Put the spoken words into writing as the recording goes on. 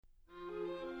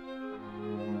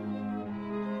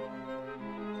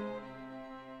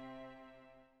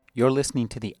You're listening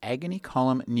to the Agony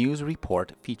Column News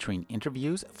Report featuring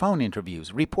interviews, phone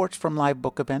interviews, reports from live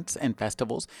book events and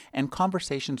festivals, and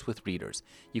conversations with readers.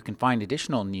 You can find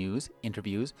additional news,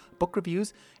 interviews, book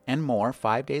reviews, and more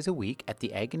 5 days a week at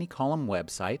the Agony Column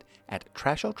website at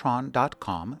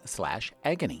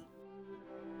trashotron.com/agony.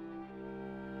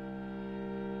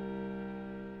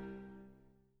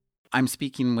 I'm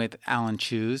speaking with Alan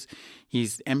Cheuse.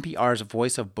 He's NPR's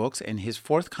Voice of Books, and his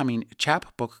forthcoming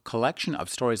chapbook collection of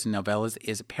stories and novellas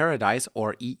is Paradise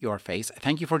or Eat Your Face.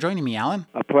 Thank you for joining me, Alan.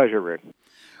 A pleasure, Rick.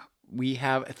 We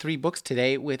have 3 books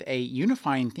today with a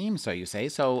unifying theme, so you say.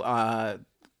 So,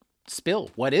 spill,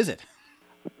 what is it?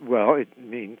 Well,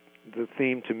 the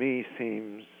theme to me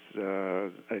seems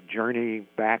a journey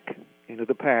back into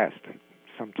the past,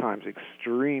 sometimes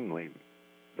extremely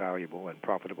valuable and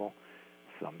profitable,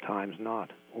 sometimes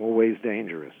not, always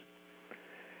dangerous.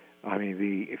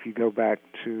 If you go back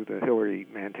to the Hilary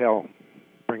Mantel,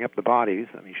 Bring Up the Bodies,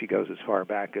 she goes as far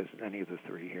back as any of the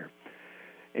 3 here,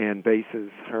 and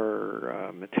bases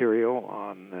her material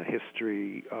on the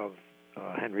history of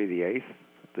Henry VIII,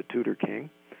 the Tudor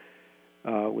king,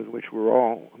 with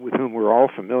whom we're all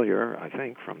familiar, I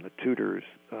think, from the Tudors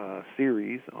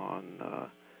series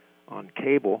on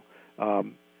cable,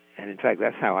 and in fact,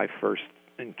 that's how I first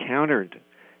encountered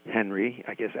Henry,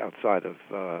 I guess, outside of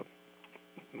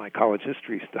my college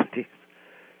history studies,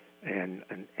 and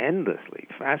an endlessly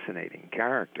fascinating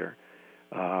character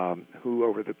who,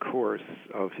 over the course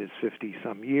of his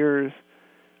 50-some years,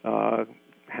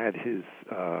 had his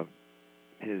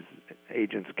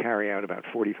agents carry out about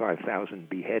 45,000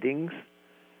 beheadings.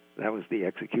 That was the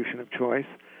execution of choice,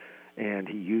 and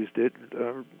he used it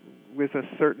with a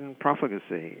certain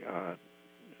profligacy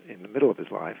in the middle of his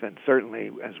life, and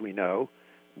certainly, as we know,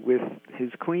 with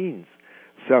his queens.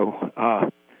 So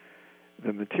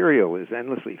the material is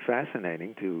endlessly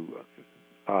fascinating to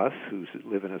us who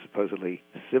live in a supposedly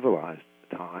civilized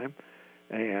time.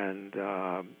 And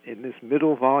in this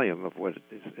middle volume of what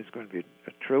is going to be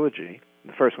a trilogy,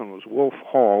 the first one was Wolf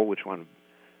Hall, which won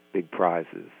big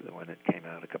prizes when it came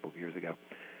out a couple of years ago.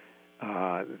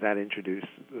 That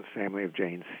introduced the family of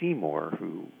Jane Seymour,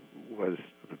 who was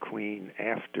the queen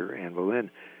after Anne Boleyn.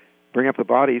 Bring Up the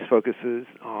Bodies focuses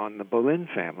on the Boleyn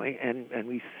family, and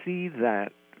we see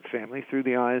that family through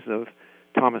the eyes of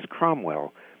Thomas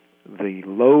Cromwell, the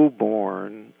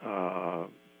low-born, I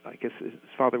guess his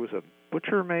father was a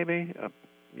butcher, maybe? I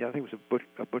think it was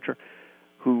a butcher,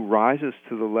 who rises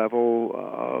to the level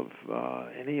of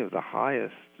any of the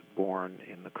highest born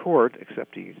in the court,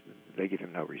 except they give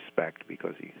him no respect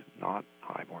because he's not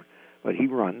highborn. But he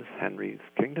runs Henry's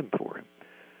kingdom for him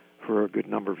for a good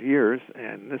number of years,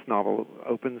 and this novel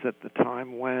opens at the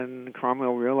time when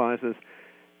Cromwell realizes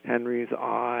Henry's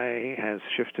eye has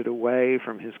shifted away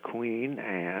from his queen,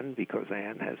 Anne, because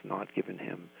Anne has not given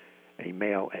him a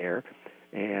male heir,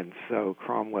 and so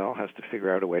Cromwell has to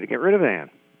figure out a way to get rid of Anne,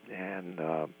 and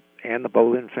the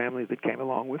Boleyn family that came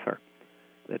along with her,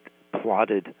 that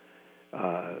plotted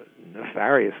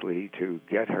nefariously to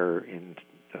get her in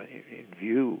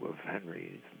view of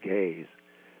Henry's gaze.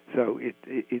 So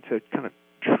it's a kind of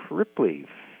triply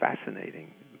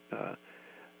fascinating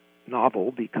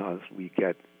novel because we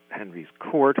get Henry's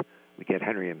court, we get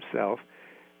Henry himself,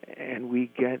 and we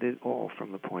get it all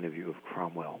from the point of view of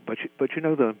Cromwell. But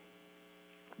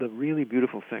the really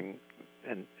beautiful thing,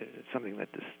 and something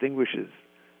that distinguishes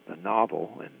the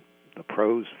novel and the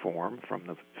prose form from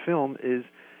the film, is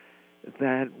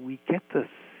that we get the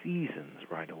seasons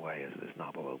right away as this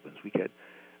novel opens. We get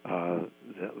the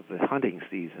hunting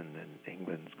season in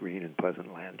England's green and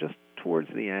pleasant land. Just towards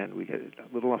the end, we get a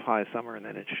little high summer, and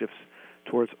then it shifts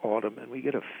towards autumn, and we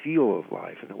get a feel of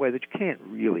life in a way that you can't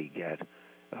really get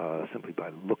simply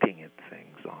by looking at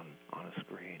things on a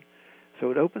screen. So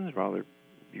it opens rather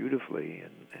beautifully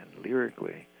and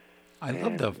lyrically. I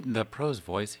love the prose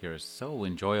voice here. Is so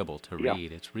enjoyable to read.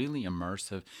 Yeah. It's really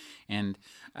immersive. And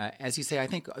as you say, I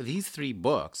think these 3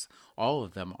 books, all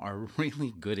of them, are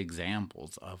really good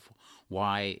examples of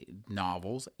why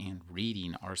novels and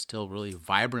reading are still really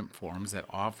vibrant forms that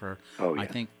offer, I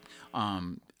think,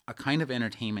 a kind of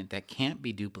entertainment that can't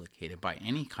be duplicated by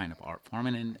any kind of art form,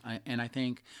 and I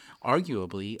think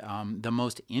arguably the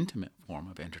most intimate form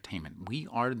of entertainment. We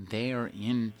are there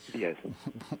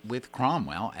with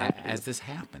Cromwell as this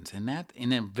happens, and that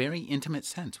in a very intimate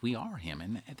sense, we are him,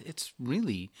 and it's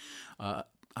really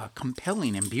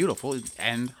compelling and beautiful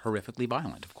and horrifically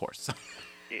violent, of course.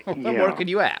 What more could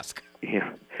you ask?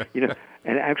 Yeah,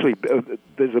 and actually,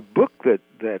 there's a book that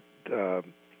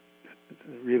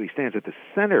really stands at the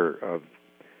center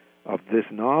of this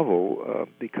novel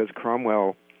because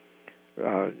Cromwell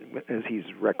as he's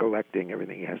recollecting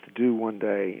everything he has to do one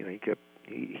day.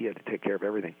 He had to take care of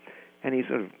everything, and he's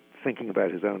sort of thinking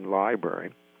about his own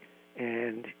library,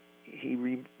 and he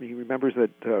remembers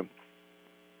that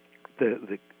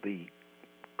the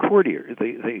courtier,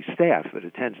 the staff that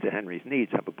attends to Henry's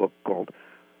needs, have a book called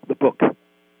the Black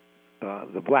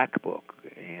Book,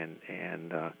 and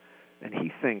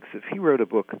he thinks if he wrote a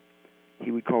book,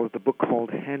 he would call it the book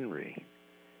called Henry.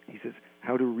 He says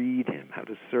how to read him, how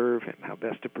to serve him, how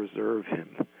best to preserve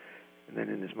him, and then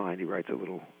in his mind he writes a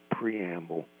little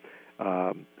preamble.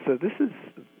 So this is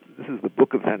the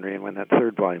Book of Henry, and when that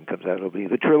third volume comes out, it'll be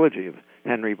the trilogy of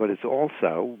Henry. But it's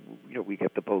also, we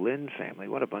get the Boleyn family.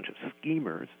 What a bunch of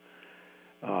schemers!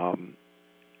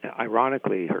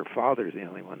 Ironically, her father's the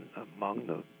only one among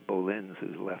the Boleyns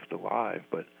who's left alive,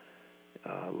 but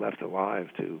left alive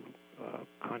to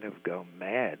kind of go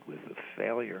mad with the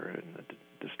failure and the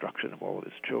destruction of all of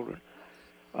his children.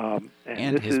 And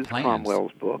this his is plans.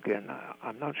 Cromwell's book, and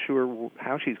I'm not sure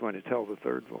how she's going to tell the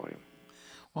third volume.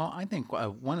 Well, I think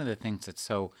one of the things that's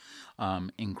so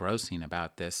engrossing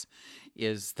about this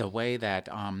is the way that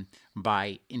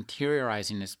by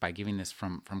interiorizing this, by giving this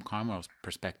from Cromwell's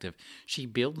perspective, she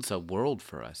builds a world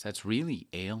for us that's really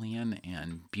alien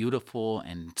and beautiful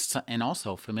and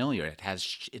also familiar.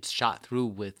 It's shot through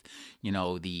with,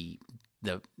 the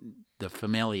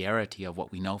familiarity of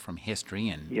what we know from history,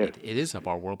 and Yes. it is of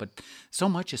our world, but so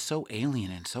much is so alien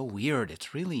and so weird.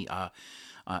 It's really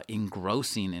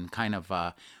engrossing and kind of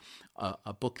a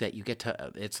book that you get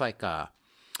to. It's like an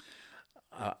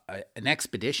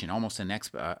expedition, almost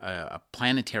a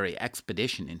planetary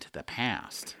expedition into the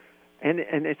past. And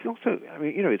it's also,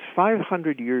 it's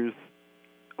 500 years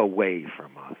away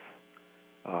from us.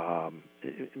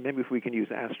 Maybe if we can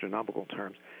use astronomical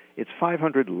terms, it's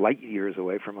 500 light years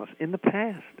away from us in the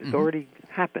past. It's already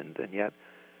happened, and yet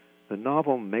the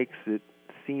novel makes it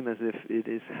seem as if it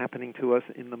is happening to us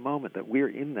in the moment, that we're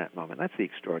in that moment. That's the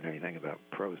extraordinary thing about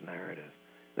prose narrative,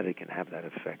 that it can have that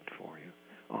effect for you,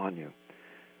 on you,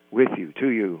 with you, to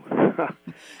you.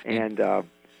 And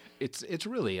it's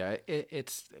really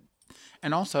it's.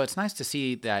 And also, it's nice to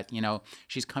see that,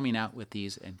 she's coming out with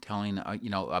these and telling,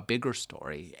 a bigger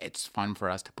story. It's fun for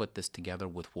us to put this together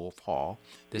with Wolf Hall.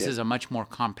 This is a much more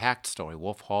compact story.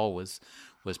 Wolf Hall was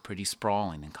pretty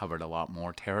sprawling and covered a lot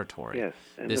more territory. Yes.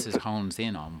 And this hones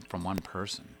in on from one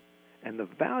person. And the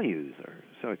values are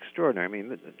so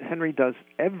extraordinary. Henry does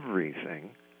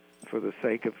everything for the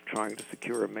sake of trying to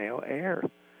secure a male heir.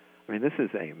 This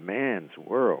is a man's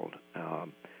world.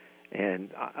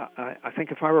 And I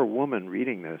think if I were a woman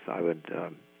reading this, I would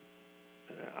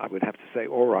have to say,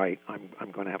 all right,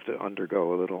 I'm going to have to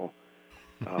undergo a little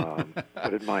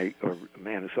what a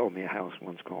man who sold me a house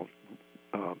once called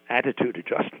attitude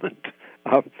adjustment.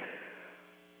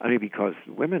 Because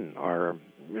women are,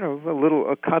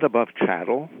 a cut above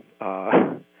chattel,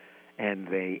 and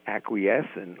they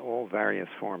acquiesce in all various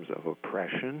forms of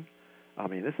oppression.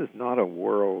 This is not a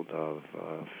world of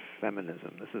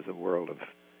feminism. This is a world of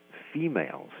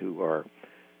females who are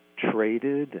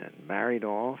traded and married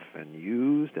off and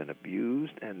used and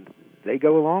abused, and they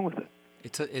go along with it.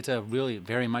 It's a really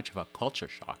very much of a culture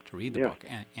shock to read the book,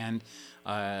 and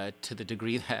to the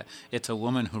degree that it's a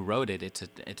woman who wrote it, it's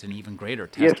an even greater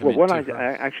testament. Yes, to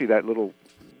her. Actually, that little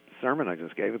sermon I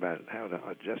just gave about how to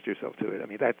adjust yourself to it. I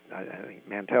think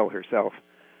Mantell herself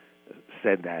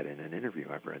said that in an interview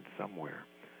I've read somewhere.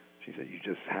 She said, you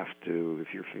just have to,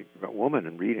 if you're a woman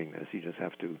and reading this, you just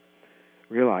have to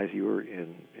realize you're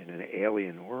in an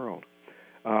alien world.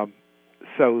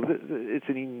 So it's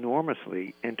an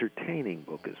enormously entertaining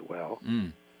book as well.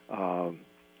 And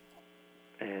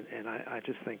I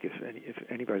just think if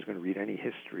anybody's going to read any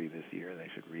history this year, they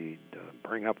should read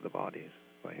Bring Up the Bodies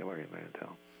by Hilary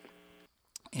Mantel.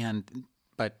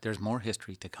 But there's more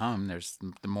history to come. There's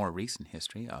the more recent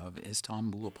history of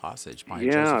Istanbul Passage by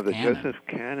Joseph Cannon. Yeah, the Joseph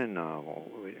Cannon novel.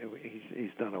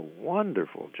 He's done a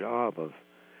wonderful job of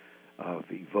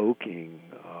evoking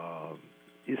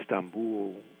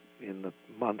Istanbul in the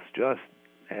months just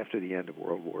after the end of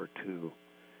World War II,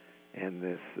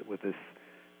 and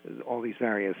all these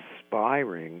various spy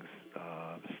rings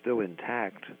still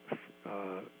intact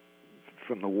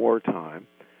from the wartime.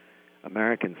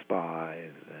 American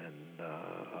spies and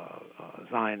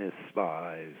Zionist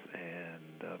spies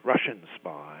and Russian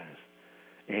spies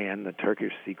and the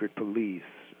Turkish secret police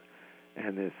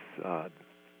and this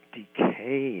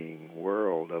decaying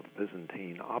world of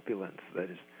Byzantine opulence that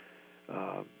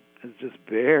has just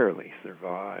barely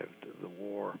survived the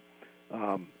war.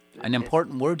 An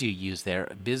important word you use there,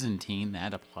 Byzantine,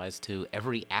 that applies to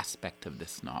every aspect of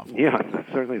this novel. Yeah,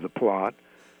 certainly the plot.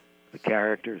 the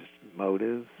characters'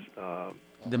 motives.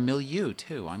 The milieu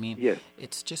too. I mean, Yes.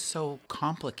 it's just so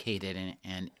complicated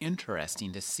and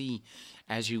interesting to see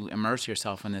as you immerse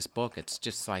yourself in this book. It's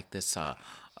just like this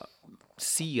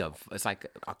sea of, it's like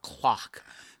a clock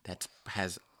that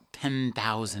has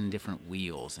 10,000 different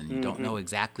wheels, and you don't know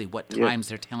exactly what times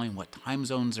they're telling, what time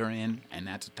zones they're in, and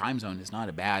that's time zone is not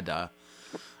a bad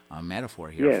metaphor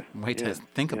here. Yes. Way to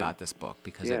think about this book,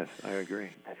 because yes, I agree.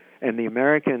 And the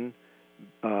American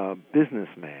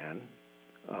businessman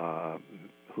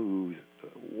whose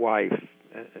wife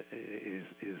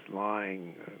is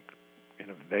lying in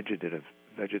a vegetative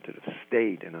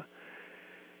state in a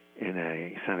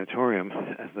sanatorium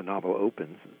as the novel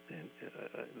opens. And,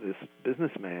 this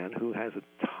businessman who has a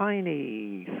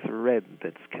tiny thread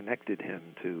that's connected him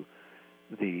to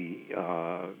the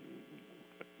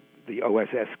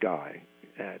OSS guy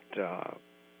at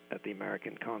the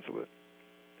American consulate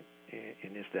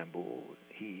in Istanbul.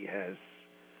 He has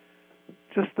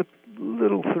just the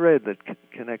little thread that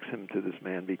connects him to this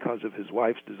man because of his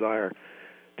wife's desire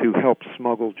to help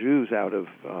smuggle Jews out of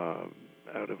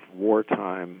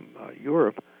wartime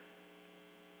Europe.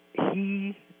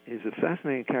 He is a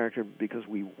fascinating character because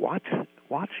we watch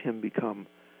him become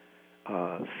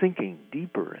sinking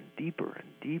deeper and deeper and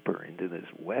deeper into this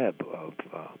web of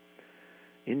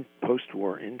in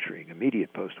post-war intrigue,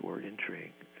 immediate post-war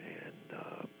intrigue. And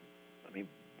I mean,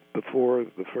 before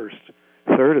the first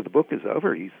third of the book is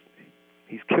over, he's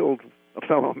killed a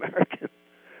fellow American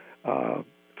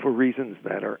for reasons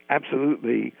that are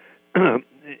absolutely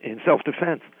in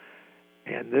self-defense.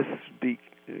 And this,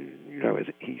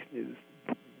 he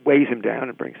weighs him down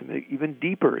and brings him even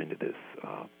deeper into this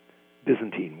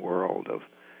Byzantine world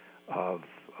of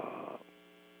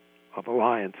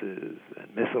alliances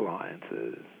and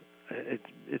misalliances.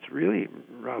 It's really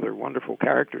rather wonderful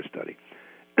character study,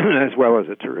 as well as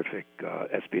a terrific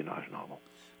espionage novel.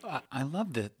 I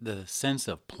love the sense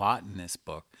of plot in this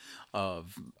book,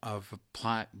 of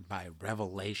plot by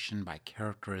revelation, by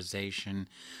characterization,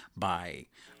 by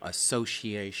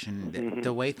association.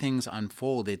 The way things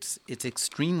unfold, it's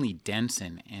extremely dense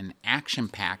and action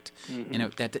packed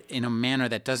in a manner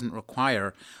that doesn't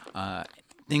require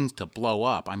things to blow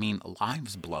up. I mean,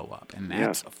 lives blow up, and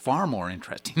that's far more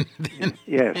interesting than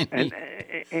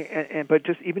and but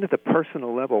just even at the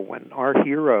personal level, when our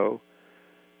hero,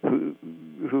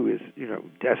 who is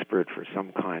desperate for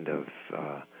some kind of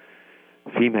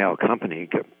female company,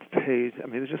 pays. I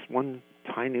mean, there's just one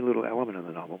tiny little element in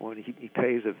the novel when he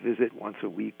pays a visit once a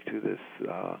week to this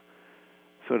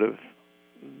sort of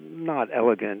not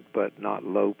elegant but not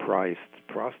low-priced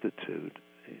prostitute,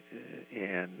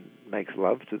 and makes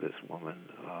love to this woman.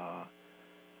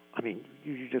 I mean,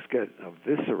 you just get a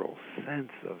visceral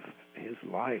sense of his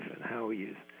life and how he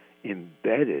is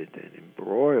embedded and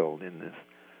embroiled in this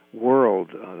world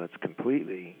that's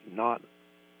completely not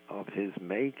of his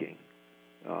making.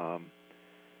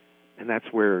 And that's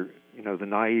where, the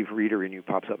naive reader in you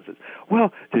pops up and says,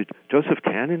 well, did Joseph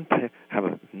Cannon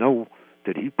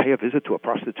did he pay a visit to a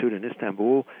prostitute in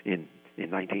Istanbul in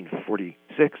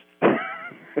 1946?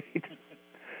 Right?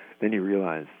 Then you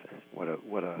realize what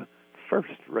a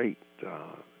first-rate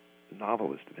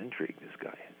novelist of intrigue this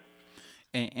guy is.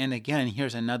 And again,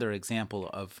 here's another example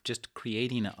of just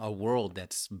creating a world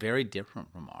that's very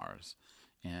different from ours.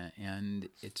 And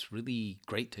it's really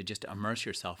great to just immerse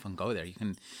yourself and go there. You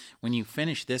can, when you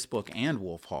finish this book and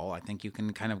Wolf Hall, I think you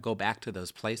can kind of go back to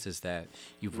those places that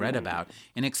you've read about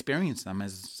and experience them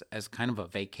as kind of a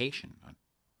vacation,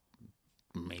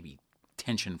 maybe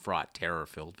tension-fraught,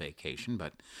 terror-filled vacation,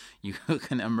 but you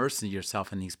can immerse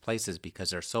yourself in these places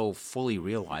because they're so fully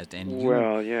realized. And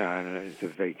it's a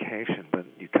vacation, but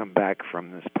you come back from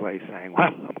this place saying, well,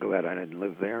 I'm glad I didn't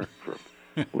live there for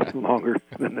a little longer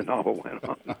than the novel went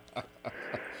on.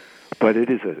 But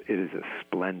it is a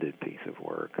splendid piece of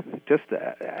work, just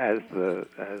as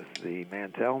the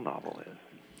Mantell novel is.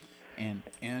 And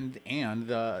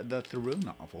the Theroux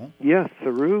novel. Yes,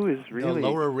 Theroux is really The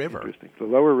Lower River. Interesting. The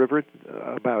Lower River,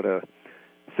 about a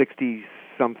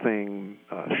 60-something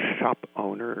shop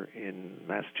owner in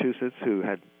Massachusetts who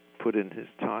had put in his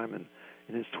time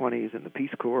in his 20s in the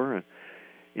Peace Corps and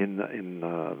in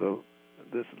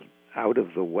this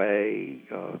out-of-the-way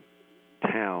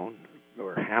town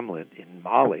or hamlet in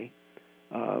Mali,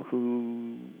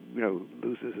 who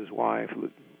loses his wife,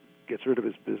 gets rid of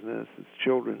his business, his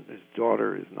children, his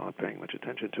daughter is not paying much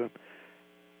attention to him,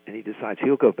 and he decides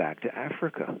he'll go back to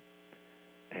Africa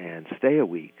and stay a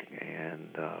week.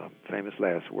 And famous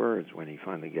last words, when he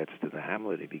finally gets to the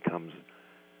hamlet, he becomes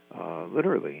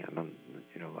literally,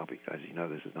 as you know,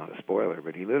 this is not a spoiler,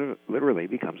 but he literally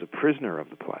becomes a prisoner of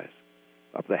the place,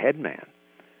 of the headman.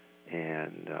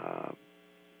 and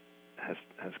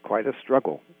has quite a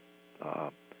struggle.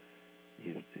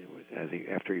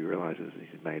 After he realizes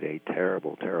he's made a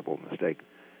terrible, terrible mistake,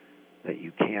 that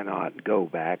you cannot go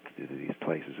back to these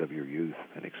places of your youth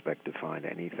and expect to find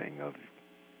anything of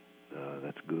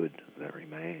that's good that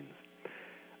remains.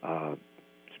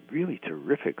 It's really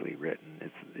terrifically written.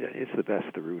 It's the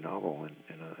best Theroux novel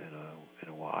in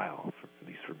a while. At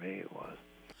least for me, it was.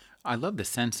 I love the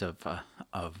sense of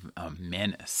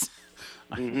menace.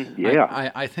 Mm-hmm.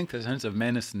 Yeah, I think the sense of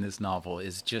menace in this novel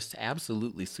is just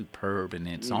absolutely superb, and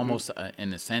it's almost,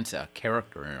 in a sense, a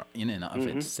character in and of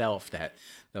itself. That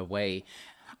the way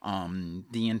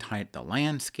the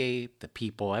landscape, the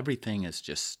people, everything is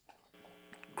just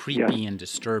creepy and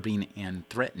disturbing and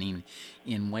threatening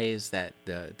in ways that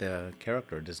the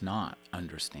character does not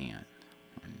understand,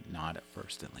 not at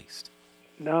first, at least.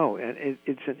 No, and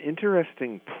it's an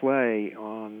interesting play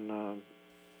on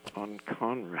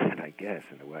Conrad, I guess,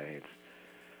 in a way.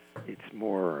 It's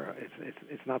more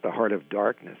it's not the heart of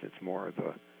darkness. It's more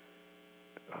the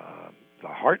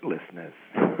heartlessness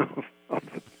of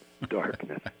the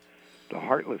darkness, the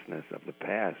heartlessness of the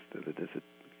past,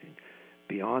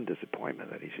 beyond disappointment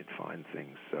that he should find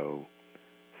things so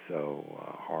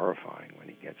horrifying when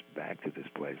he gets back to this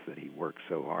place that he worked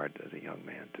so hard as a young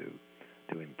man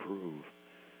to improve.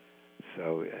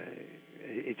 So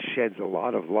it sheds a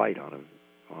lot of light on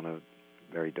a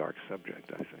very dark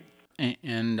subject, I think.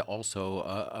 And also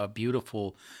a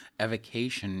beautiful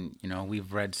evocation. You know,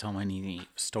 we've read so many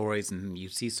stories and you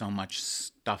see so much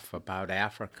stuff about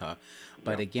Africa,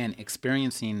 but again,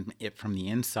 experiencing it from the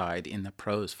inside in the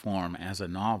prose form as a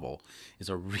novel is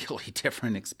a really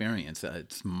different experience.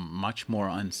 It's much more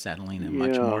unsettling and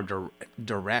much more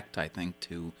direct, I think,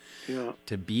 to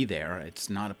be there. It's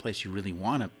not a place you really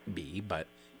want to be, but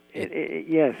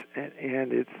yes,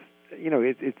 and it's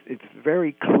it's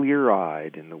very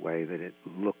clear-eyed in the way that it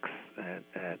looks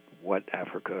at what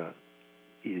Africa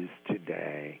is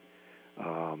today.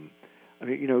 I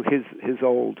mean, his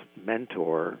old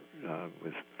mentor,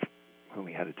 with whom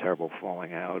he had a terrible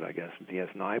falling out, I guess, V.S.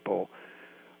 Naipaul,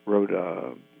 wrote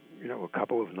a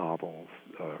couple of novels,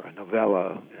 a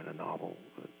novella and a novel,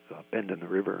 Bend in the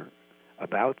River,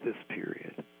 about this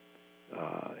period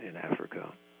in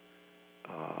Africa.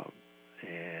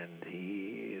 And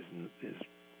he is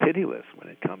pitiless when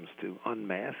it comes to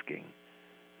unmasking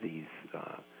these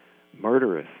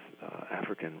murderous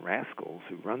African rascals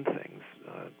who run things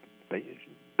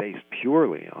based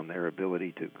purely on their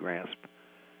ability to grasp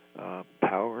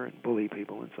power and bully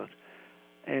people and such.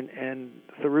 And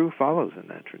Theroux follows in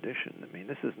that tradition. I mean,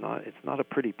 it's not a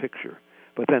pretty picture.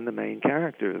 But then the main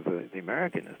character, the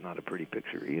American, is not a pretty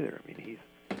picture either. I mean,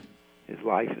 his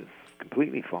life is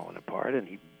completely fallen apart, and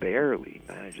he barely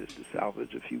manages to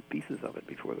salvage a few pieces of it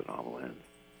before the novel ends.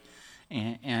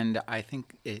 And I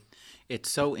think it's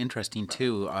so interesting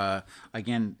too.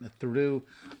 Again, Theroux,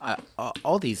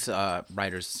 all these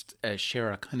writers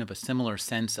share a kind of a similar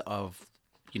sense of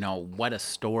what a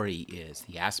story is,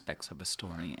 the aspects of a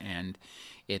story, and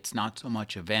it's not so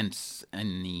much events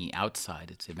in the outside;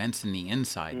 it's events in the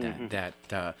inside that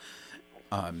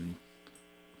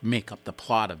make up the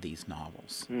plot of these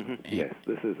novels. Yes,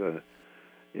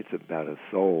 it's about a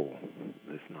soul,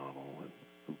 this novel,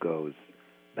 who goes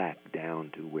back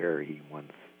down to where he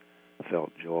once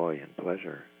felt joy and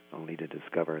pleasure, only to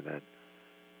discover that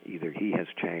either he has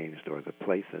changed or the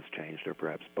place has changed, or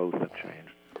perhaps both have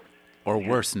changed. Or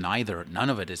worse, neither. None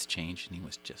of it has changed, and he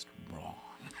was just wrong.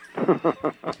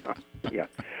 Yeah.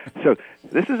 So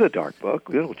this is a dark book.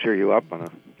 It'll cheer you up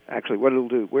actually, what it'll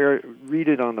do, read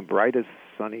it on the brightest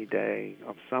sunny day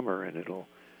of summer, and it'll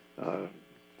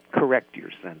correct your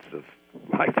sense of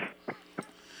life.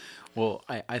 Well,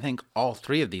 I think all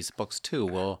three of these books, too,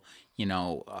 will,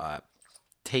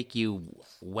 take you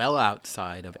well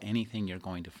outside of anything you're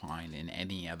going to find in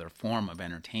any other form of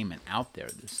entertainment out there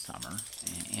this summer,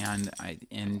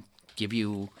 and give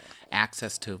you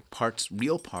access to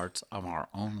real parts of our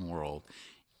own world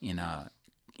in a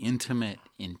intimate,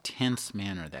 intense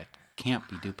manner that can't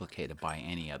be duplicated by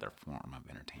any other form of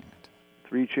entertainment.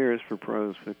 3 cheers for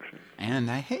prose fiction. And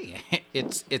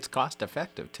it's cost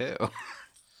effective too.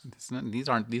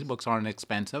 These books aren't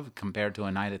expensive compared to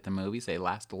A Night at the Movies. They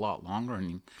last a lot longer, and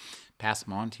you pass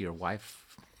them on to your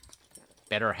wife,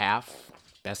 better half,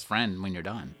 best friend when you're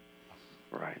done.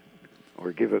 Right,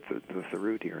 or give it the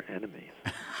Theroux to your enemies.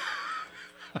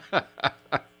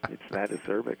 It's that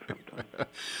acerbic sometimes.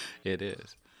 It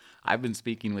is. I've been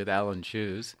speaking with Alan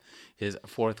Cheuse. His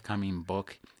forthcoming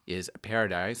book is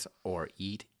Paradise or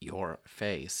Eat Your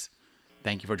Face.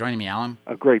 Thank you for joining me, Alan.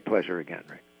 A great pleasure again,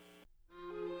 Rick.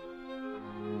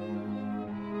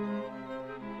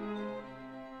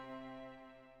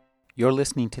 You're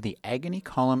listening to the Agony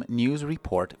Column News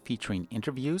Report featuring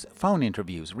interviews, phone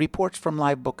interviews, reports from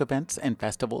live book events and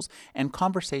festivals, and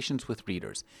conversations with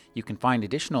readers. You can find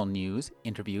additional news,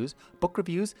 interviews, book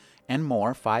reviews, and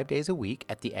more 5 days a week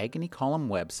at the Agony Column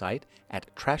website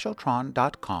at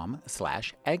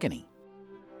trashotron.com/agony.